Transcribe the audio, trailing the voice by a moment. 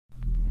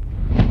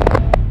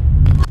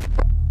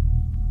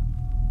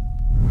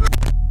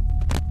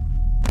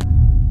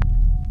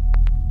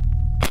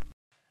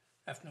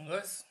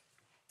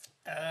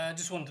I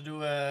just wanted to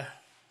do a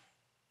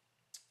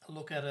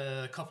look at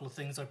a couple of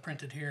things I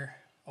printed here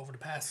over the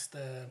past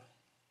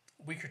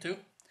week or two.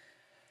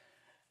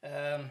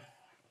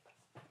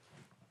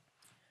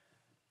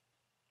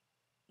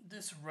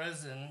 This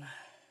resin,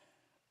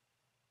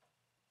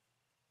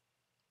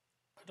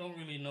 I don't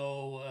really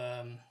know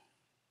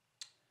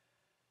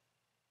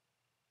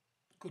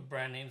good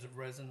brand names of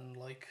resin and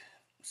like,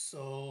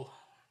 so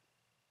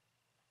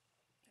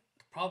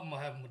the problem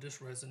I have with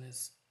this resin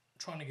is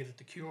trying to get it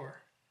to cure.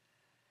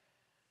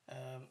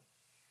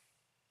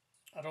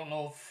 I don't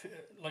know if,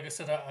 like I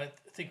said, I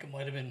think it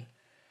might have been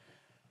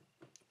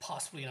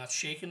possibly not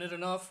shaking it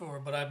enough,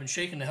 but I've been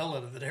shaking the hell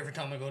out of it every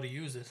time I go to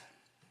use it.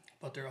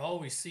 But there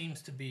always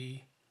seems to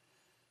be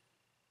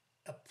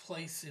a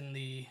place in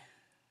the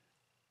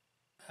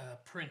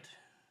print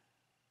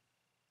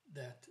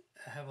that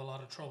I have a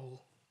lot of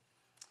trouble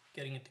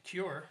getting it to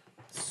cure.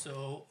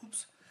 So,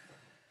 oops.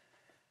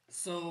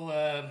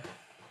 So,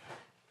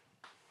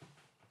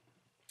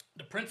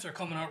 the prints are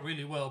coming out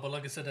really well, but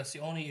like I said, that's the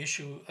only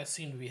issue I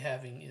seem to be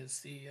having is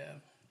the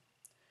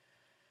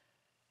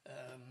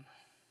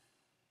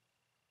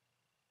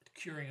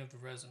curing of the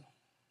resin.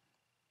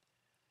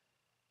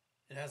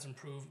 It hasn't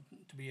proved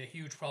to be a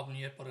huge problem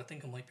yet, but I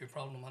think it might be a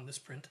problem on this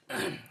print.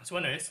 So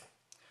anyways,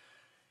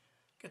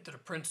 get to the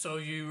print. So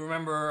you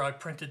remember I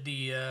printed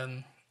the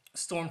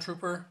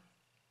Stormtrooper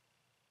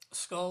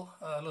skull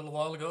a little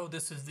while ago.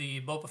 This is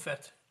the Boba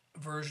Fett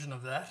version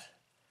of that.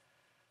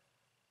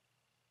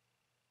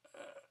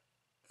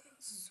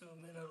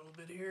 Zoom in a little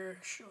bit here,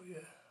 show you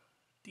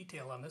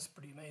detail on this,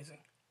 pretty amazing.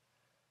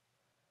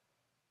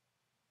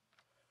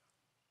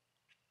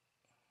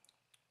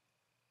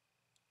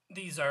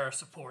 These are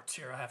supports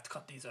here, I have to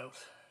cut these out.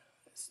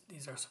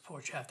 These are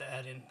supports you have to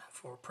add in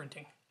for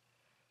printing.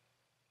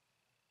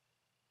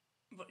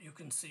 But you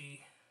can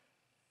see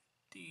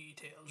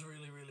details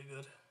really, really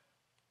good.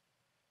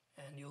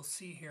 And you'll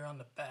see here on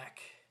the back,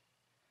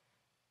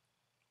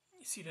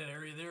 you see that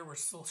area there where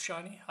it's still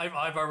shiny?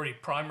 I've already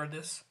primered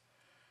this.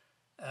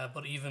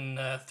 But even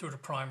through the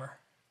primer,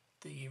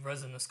 the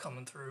resin is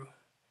coming through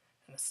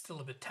and it's still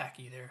a bit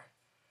tacky there.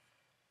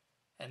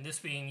 And this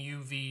being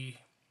UV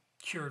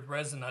cured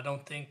resin, I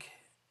don't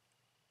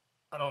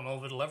know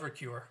if it'll ever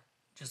cure,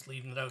 just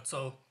leaving it out.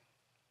 So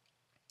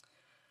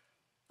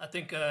I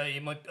think I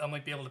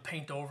might be able to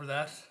paint over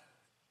that,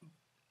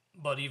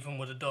 but even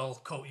with a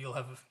dull coat you'll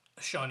have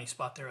a shiny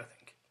spot there, I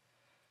think.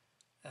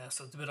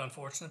 So it's a bit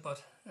unfortunate,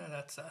 but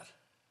that's that.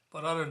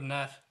 But other than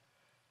that,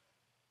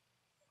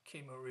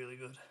 came out really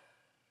good,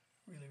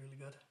 really, really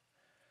good.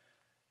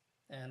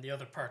 And the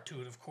other part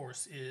to it, of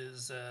course,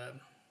 is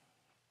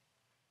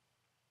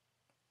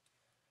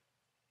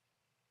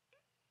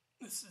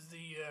this is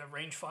the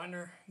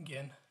rangefinder.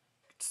 Again,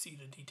 you can see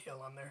the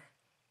detail on there.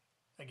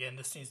 Again,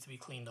 this needs to be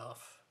cleaned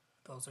off.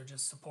 Those are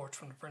just supports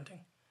from the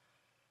printing.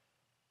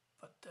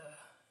 But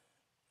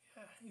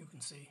yeah, you can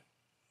see,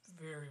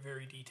 very,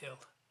 very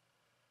detailed.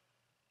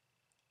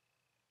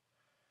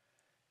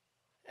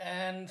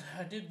 And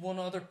I did one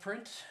other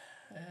print,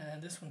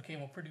 and this one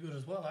came out pretty good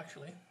as well,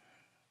 actually.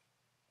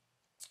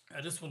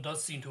 This one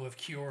does seem to have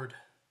cured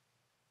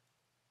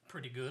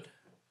pretty good.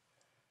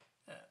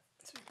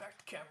 Let's back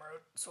the camera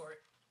out, sorry.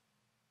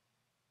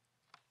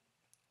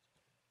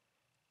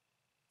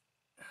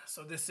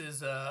 So this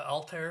is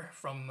Altair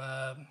from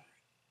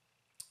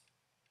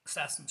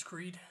Assassin's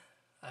Creed.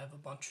 I have a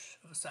bunch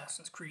of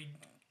Assassin's Creed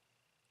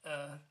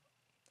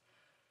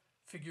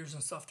figures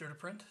and stuff there to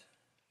print.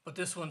 But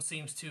this one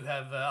seems to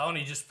have, I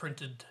only just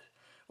printed,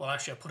 well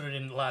actually I put it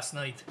in last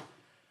night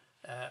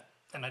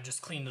and I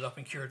just cleaned it up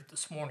and cured it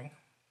this morning.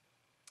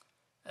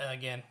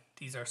 Again,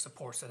 these are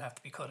supports that have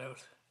to be cut out.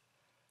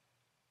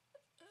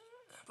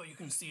 But you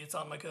can see it's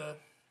on like a,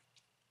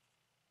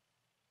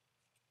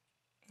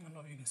 I don't know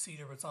if you can see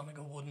there, but it's on like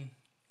a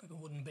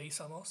wooden base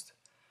almost.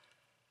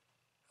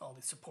 All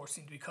these supports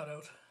need to be cut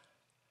out.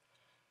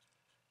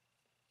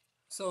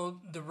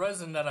 So the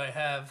resin that I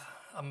have,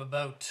 I'm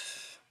about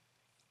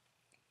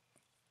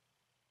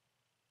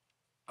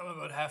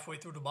halfway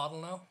through the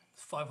bottle now.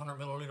 It's a 500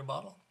 milliliter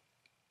bottle.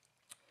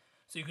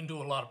 So you can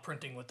do a lot of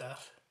printing with that.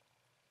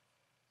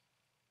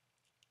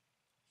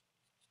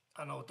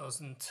 I know it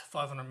doesn't,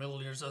 500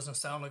 milliliters doesn't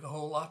sound like a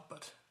whole lot,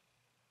 but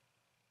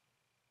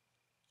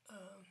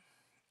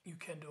you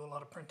can do a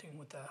lot of printing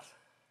with that.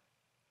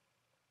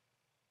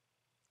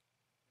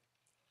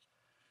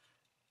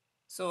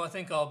 So I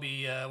think I'll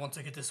be, once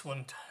I get this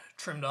one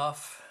trimmed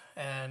off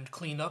and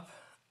cleaned up,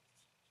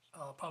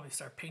 I'll probably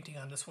start painting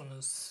on this one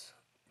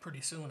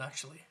pretty soon,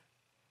 actually.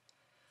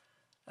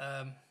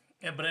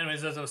 Yeah, but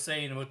anyways, as I was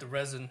saying about the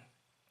resin,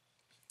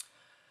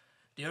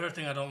 the other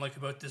thing I don't like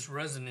about this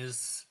resin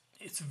is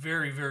it's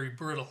very, very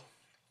brittle.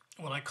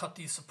 When I cut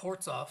these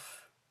supports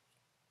off,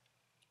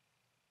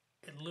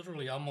 it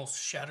literally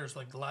almost shatters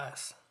like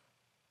glass.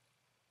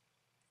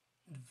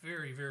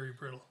 Very, very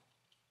brittle.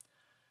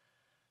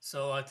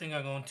 So I think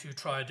I'm going to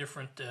try a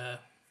different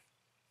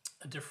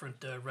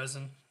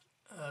resin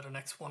the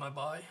next one I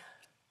buy.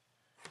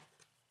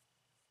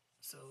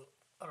 So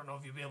I don't know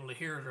if you'll be able to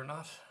hear it or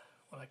not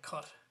when I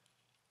cut.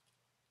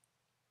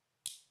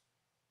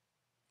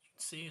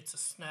 See, it's a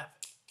snap.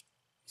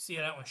 See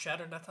how that one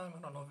shattered that time?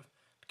 I don't know if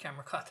the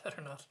camera caught that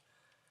or not.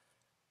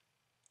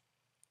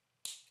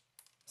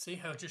 See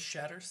how it just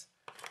shatters?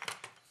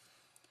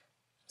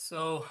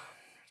 So,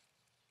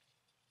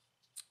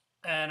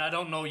 and I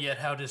don't know yet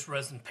how this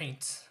resin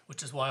paints,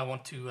 which is why I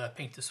want to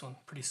paint this one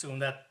pretty soon.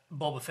 That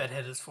Boba Fett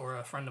head is for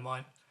a friend of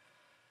mine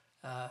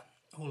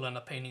who will end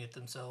up painting it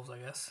themselves, I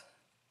guess.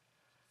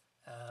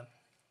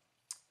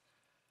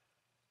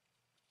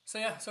 So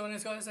yeah, so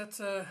anyways guys,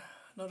 that's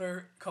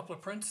another couple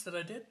of prints that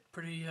I did.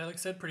 Pretty, like I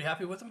said, pretty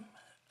happy with them.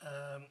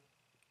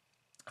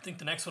 I think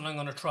the next one I'm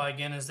going to try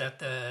again is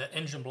that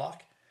engine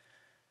block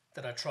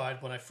that I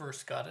tried when I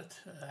first got it.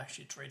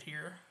 Actually, it's right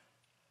here.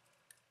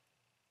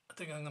 I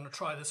think I'm going to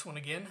try this one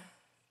again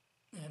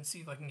and see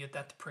if I can get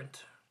that to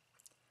print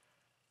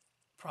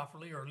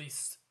properly, or at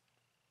least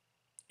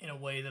in a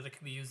way that it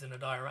can be used in a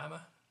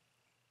diorama.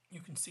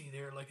 You can see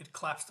there, like, it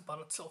collapsed upon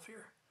itself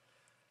here.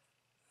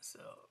 So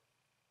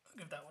I'll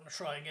give that one a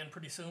try again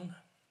pretty soon.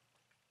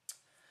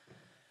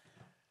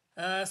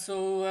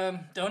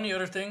 The only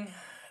other thing,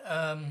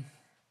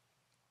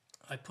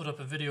 I put up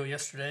a video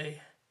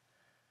yesterday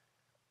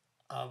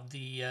of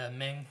the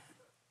Meng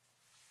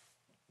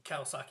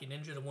Kawasaki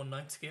Ninja, the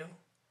 1/9 scale,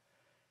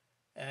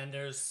 and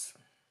there's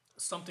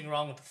something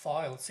wrong with the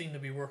file. It seemed to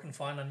be working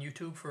fine on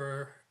YouTube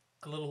for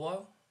a little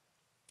while,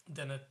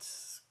 then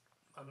it's,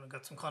 I don't know,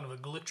 got some kind of a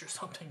glitch or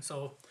something.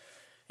 So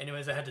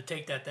anyways, I had to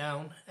take that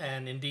down,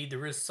 and indeed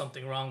there is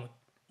something wrong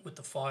with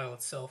the file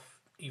itself,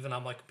 even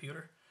on my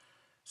computer.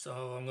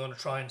 So I'm going to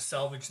try and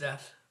salvage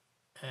that,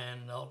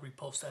 and I'll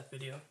repost that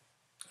video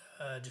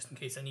just in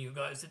case any of you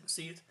guys didn't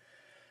see it.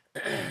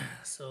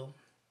 So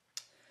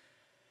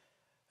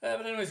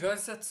but anyways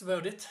guys, that's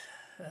about it.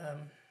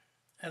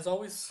 As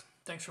always,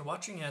 thanks for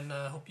watching, and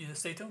hope you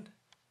stay tuned.